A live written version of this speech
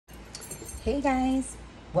Hey guys,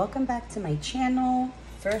 welcome back to my channel.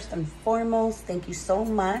 First and foremost, thank you so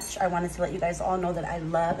much. I wanted to let you guys all know that I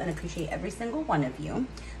love and appreciate every single one of you.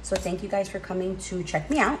 So thank you guys for coming to check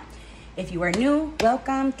me out. If you are new,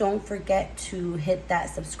 welcome. Don't forget to hit that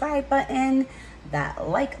subscribe button, that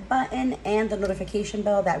like button, and the notification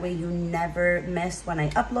bell. That way you never miss when I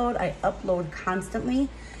upload. I upload constantly,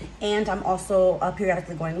 and I'm also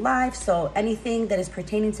periodically going live. So anything that is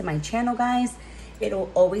pertaining to my channel, guys,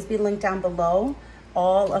 it'll always be linked down below.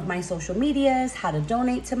 All of my social medias, how to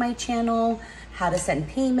donate to my channel, how to send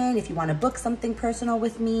payment, if you want to book something personal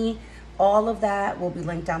with me, all of that will be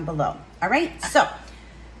linked down below. All right, so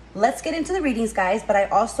let's get into the readings, guys. But I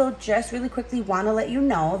also just really quickly want to let you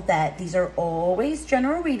know that these are always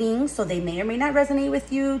general readings, so they may or may not resonate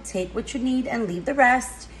with you. Take what you need and leave the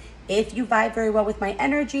rest. If you vibe very well with my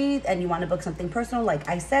energy and you want to book something personal, like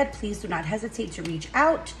I said, please do not hesitate to reach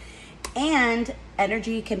out. And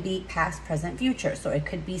energy can be past, present, future. So it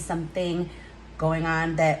could be something going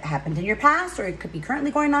on that happened in your past, or it could be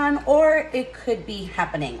currently going on, or it could be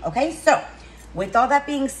happening. Okay, so with all that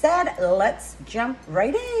being said, let's jump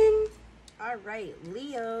right in. All right,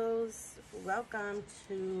 Leos, welcome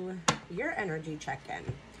to your energy check-in.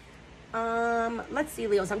 Let's see,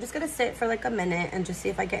 Leos, I'm just gonna sit for like a minute and just see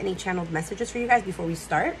if I get any channeled messages for you guys before we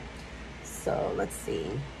start. So let's see.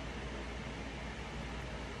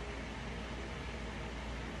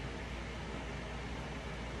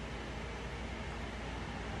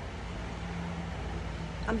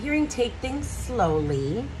 I'm hearing take things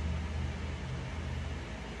slowly.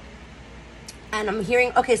 And I'm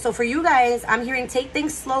hearing, okay, so for you guys, I'm hearing take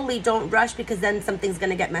things slowly, don't rush, because then something's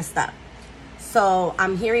gonna get messed up. So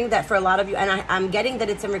I'm hearing that for a lot of you, and I'm getting that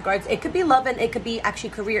it's in regards, it could be love and it could be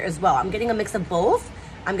actually career as well. I'm getting a mix of both.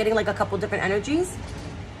 I'm getting like a couple different energies.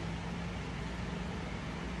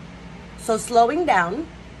 So slowing down,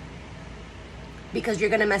 because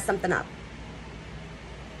you're gonna mess something up.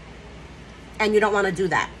 And you don't want to do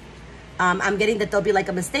that. I'm getting that there'll be like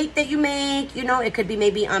a mistake that you make. You know, it could be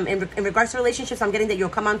maybe in regards to relationships, I'm getting that you'll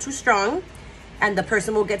come on too strong and the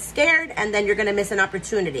person will get scared, and then you're going to miss an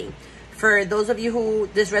opportunity. For those of you who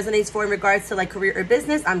this resonates for in regards to like career or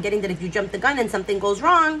business, I'm getting that if you jump the gun and something goes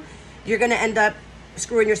wrong, you're going to end up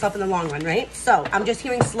screwing yourself in the long run, right? So I'm just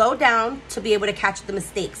hearing slow down to be able to catch the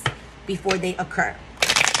mistakes before they occur.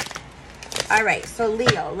 All right, so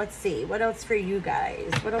Leo, let's see. What else for you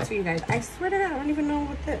guys? What else for you guys? I swear to God, I don't even know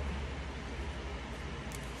what the...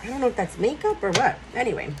 I don't know if that's makeup or what.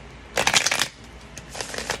 Anyway.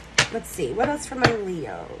 Let's see. What else for my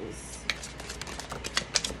Leos?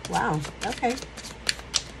 Wow, okay.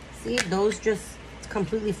 See, those just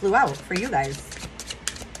completely flew out for you guys.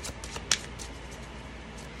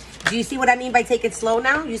 Do you see what I mean by take it slow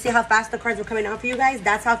now? You see how fast the cards were coming out for you guys?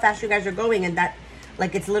 That's how fast you guys are going, and that,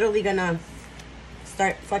 like, it's literally gonna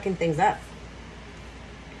start fucking things up.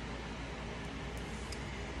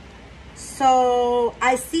 So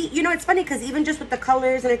I see, you know, it's funny because even just with the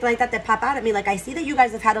colors and everything like that pop out at me, like I see that you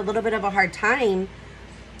guys have had a little bit of a hard time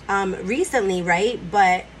recently, right?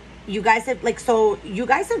 But you guys have, like, so you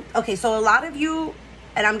guys have, okay, so a lot of you,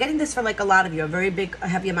 and I'm getting this for like a lot of you, a very big, a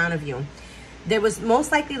heavy amount of you, there was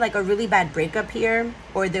most likely like a really bad breakup here,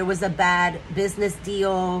 or there was a bad business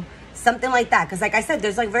deal, something like that. Because like I said,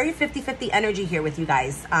 there's like very 50-50 energy here with you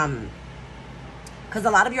guys. Because a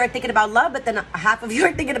lot of you are thinking about love, but then half of you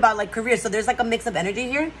are thinking about like career. So there's like a mix of energy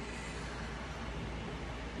here.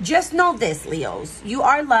 Just know this, Leos. You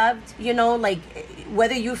are loved, you know, like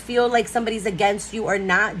whether you feel like somebody's against you or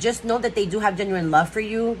not, just know that they do have genuine love for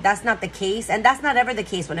you. That's not the case. And that's not ever the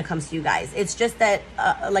case when it comes to you guys. It's just that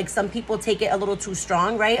like some people take it a little too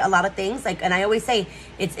strong, right? A lot of things like, and I always say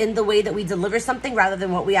it's in the way that we deliver something rather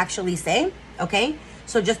than what we actually say. Okay.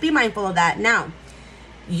 So just be mindful of that. Now,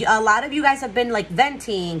 a lot of you guys have been like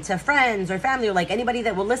venting to friends or family or like anybody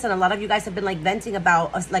that will listen. A lot of you guys have been like venting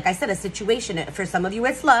about, like I said, a situation. For some of you,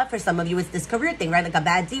 it's love. For some of you, it's this career thing, right? Like a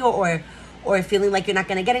bad deal or feeling like you're not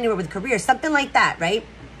going to get anywhere with career, something like that, right?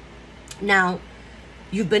 Now,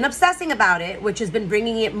 you've been obsessing about it, which has been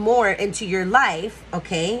bringing it more into your life,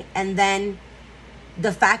 okay? And then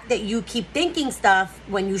the fact that you keep thinking stuff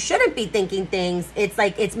when you shouldn't be thinking things, it's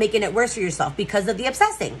like it's making it worse for yourself because of the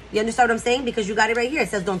obsessing. You understand what I'm saying? Because you got it right here. It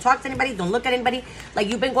says don't talk to anybody, don't look at anybody. Like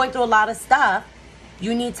you've been going through a lot of stuff.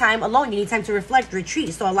 You need time alone. You need time to reflect,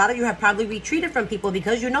 retreat. So a lot of you have probably retreated from people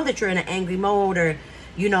because you know that you're in an angry mode, or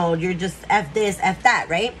you know, you're just F this, F that,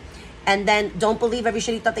 right? And then don't believe every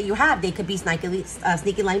shitty thought that you have. They could be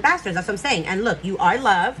sneaky lying bastards. That's what I'm saying. And look, you are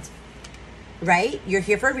loved, right? You're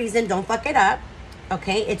here for a reason. Don't fuck it up.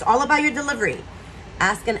 Okay, it's all about your delivery.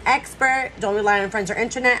 Ask an expert. Don't rely on friends or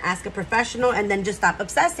internet. Ask a professional, and then just stop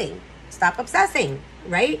obsessing. Stop obsessing,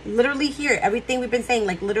 right? Literally here. Everything we've been saying,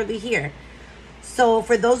 like literally here. So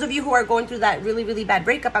for those of you who are going through that really, really bad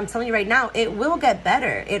breakup, I'm telling you right now, it will get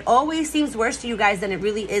better. It always seems worse to you guys than it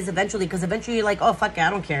really is eventually, because eventually you're like, oh, fuck it,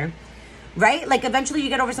 I don't care. Right? Like eventually you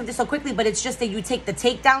get over something so quickly, but it's just that you take the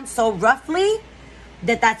takedown so roughly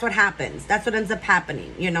that's what happens. That's what ends up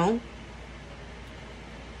happening, you know?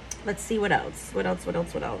 Let's see what else. What else?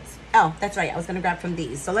 Oh, that's right. I was going to grab from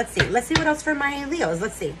these. So let's see. Let's see what else for my Leos.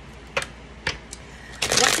 Let's see.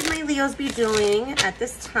 What should my Leos be doing at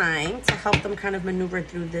this time to help them kind of maneuver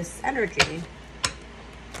through this energy?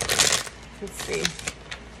 Let's see.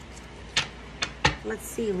 Let's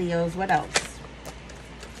see, Leos. What else?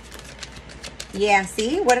 Yeah,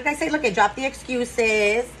 see? What did I say? Look, drop the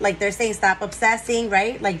excuses. Like they're saying, stop obsessing,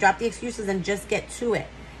 right? Like drop the excuses and just get to it.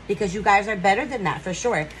 Because you guys are better than that, for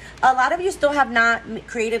sure. A lot of you still have not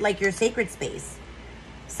created like your sacred space.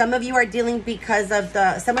 Some of you are dealing because of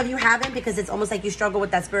some of you haven't, because it's almost like you struggle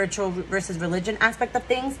with that spiritual versus religion aspect of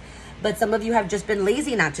things. But some of you have just been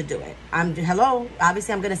lazy not to do it. Hello,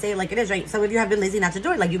 obviously I'm going to say it like it is, right? Some of you have been lazy not to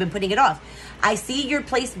do it, like you've been putting it off. I see your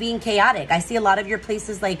place being chaotic. I see a lot of your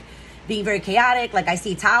places like being very chaotic. Like I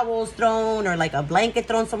see towels thrown, or like a blanket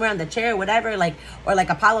thrown somewhere on the chair, whatever, like, or like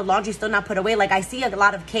a pile of laundry still not put away. Like I see a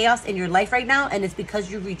lot of chaos in your life right now, and it's because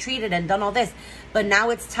you retreated and done all this. But now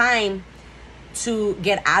it's time to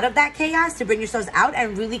get out of that chaos, to bring yourselves out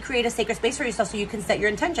and really create a sacred space for yourself so you can set your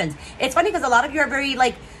intentions. It's funny because a lot of you are very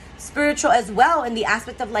like spiritual as well, in the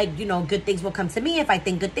aspect of like, you know, good things will come to me if I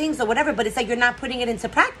think good things or whatever, but it's like you're not putting it into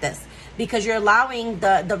practice because you're allowing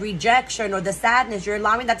the rejection or the sadness, you're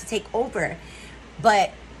allowing that to take over,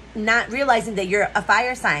 but not realizing that you're a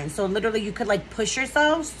fire sign. So literally you could like push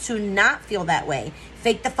yourselves to not feel that way,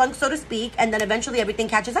 fake the funk, so to speak, and then eventually everything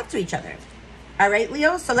catches up to each other. All right,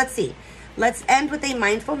 Leo, so let's see. Let's end with a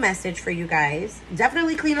mindful message for you guys.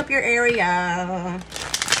 Definitely clean up your area.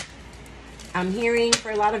 I'm hearing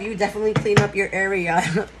for a lot of you, definitely clean up your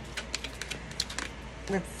area.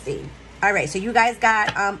 Let's see. All right, so you guys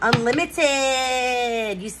got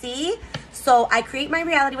unlimited, you see? So I create my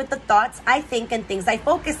reality with the thoughts I think and things I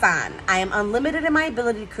focus on. I am unlimited in my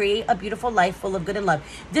ability to create a beautiful life full of good and love.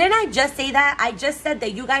 Didn't I just say that? I just said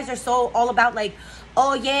that you guys are so all about like,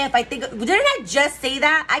 oh yeah, if I think, didn't I just say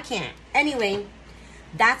that? I can't. Anyway,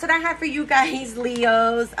 that's what I have for you guys,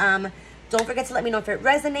 Leos. Don't forget to let me know if it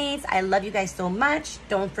resonates. I love you guys so much.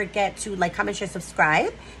 Don't forget to like, comment, share,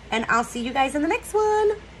 subscribe. And I'll see you guys in the next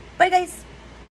one. Bye, guys.